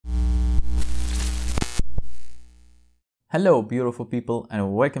Hello beautiful people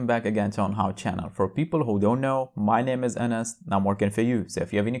and welcome back again to On How channel. For people who don't know, my name is Anas and I'm working for you. So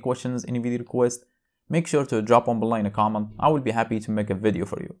if you have any questions, any video requests, make sure to drop them below in a comment. I will be happy to make a video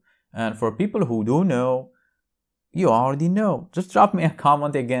for you. And for people who do know, you already know. Just drop me a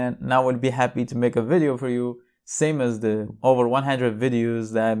comment again and I will be happy to make a video for you. Same as the over 100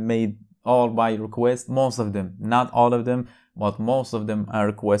 videos that I made all by request. Most of them, not all of them, but most of them are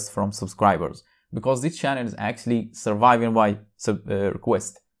requests from subscribers. Because this channel is actually surviving by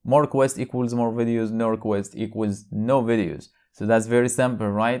request. More request equals more videos, no request equals no videos. So that's very simple,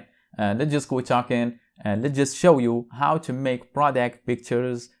 right? And let's just go talking and let's just show you how to make product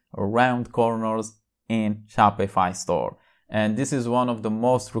pictures around corners in Shopify store. And this is one of the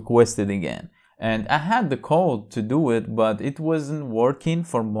most requested again. And I had the code to do it, but it wasn't working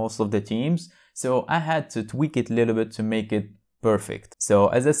for most of the teams. So I had to tweak it a little bit to make it perfect. So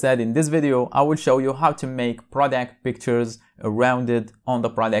as I said, in this video, I will show you how to make product pictures around it on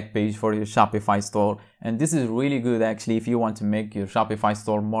the product page for your Shopify store. And this is really good actually if you want to make your Shopify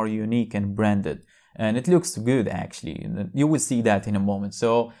store more unique and branded. And it looks good actually. You will see that in a moment.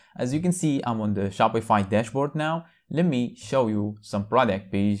 So as you can see, I'm on the Shopify dashboard now. Let me show you some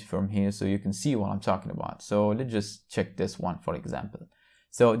product page from here so you can see what I'm talking about. So let's just check this one, for example.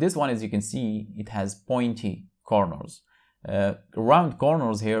 So this one, as you can see, it has pointy corners. Round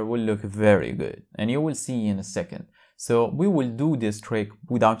corners here will look very good and you will see in a second. So we will do this trick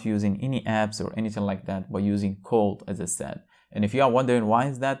without using any apps or anything like that, by using code, as I said. And if you are wondering why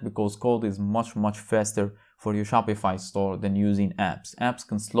is that, because code is much faster for your Shopify store than using apps. Apps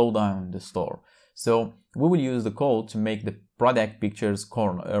can slow down the store. So we will use the code to make the product pictures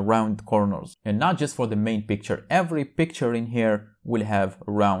round corners, and not just for the main picture. Every picture in here will have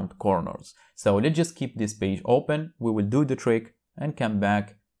round corners. So let's just keep this page open. We will do the trick and come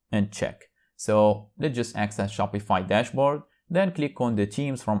back and check. So let's just access Shopify dashboard, then click on the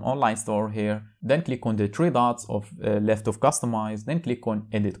themes from online store here, then click on the three dots of left of customize, then click on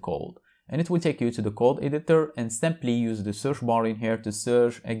edit code. And it will take you to the code editor and simply use the search bar in here to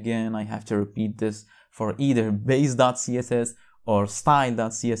search. Again, I have to repeat this, for either base.css or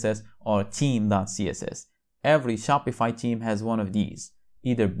style.css or theme.css. Every Shopify theme has one of these,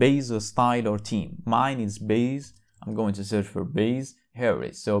 either base or style or theme. Mine is base. I'm going to search for base. Here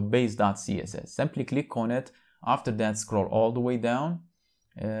it is. So base.css. Simply click on it. After that, scroll all the way down.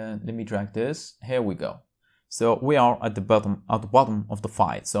 Let me drag this. Here we go. So we are at the bottom of the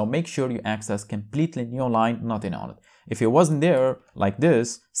file. So make sure you access completely new line, nothing on it. If it wasn't there like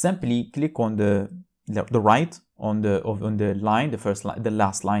this, simply click on the right on the line, the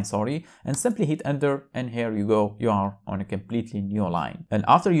last line, sorry, and simply hit enter, and here you go, you are on a completely new line. And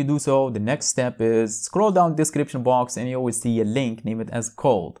after you do so, the next step is scroll down the description box and you will see a link, name it as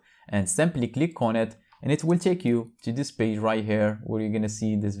code, and simply click on it and it will take you to this page right here where you're gonna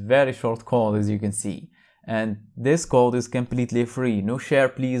see this very short code, as you can see. And this code is completely free. No share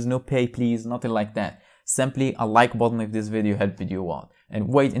please, no pay please, nothing like that. Simply a like button if this video helped you out, and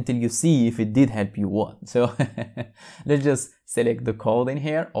wait until you see if it did help you out. So let's just select the code in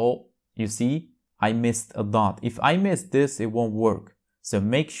here. Oh, you see, I missed a dot. If I miss this, it won't work. So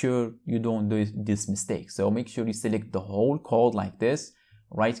make sure you don't do this mistake. So make sure you select the whole code like this,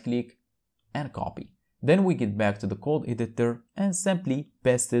 right click and copy. Then we get back to the code editor and simply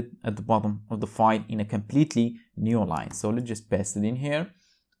paste it at the bottom of the file in a completely new line. So let's just paste it in here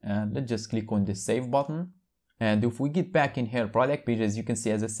and let's just click on the save button. And if we get back in here, product page, as you can see,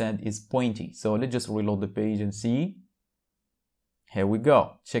 as I said, is pointy. So let's just reload the page and see. Here we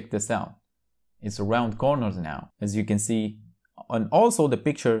go. Check this out. It's around corners now, as you can see. And also the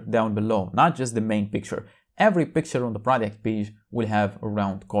picture down below, not just the main picture. Every picture on the product page will have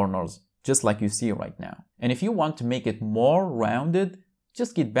round corners, just like you see right now. And if you want to make it more rounded,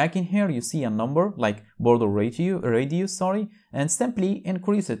 just get back in here. You see a number like border radius, sorry, and simply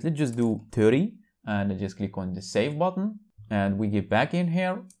increase it. Let's just do 30 and let's just click on the save button and we get back in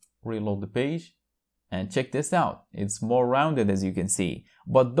here, reload the page and check this out. It's more rounded, as you can see,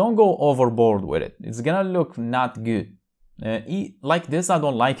 but don't go overboard with it. It's gonna look not good. Like this, I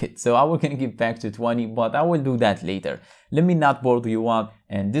don't like it, so I will gonna give back to 20, but I will do that later. Let me not bore you out,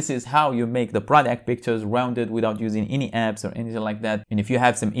 and this is how you make the product pictures rounded without using any apps or anything like that. And if you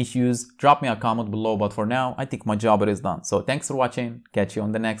have some issues, drop me a comment below, but for now I think my job is done. So thanks for watching, catch you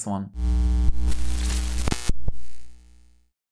on the next one.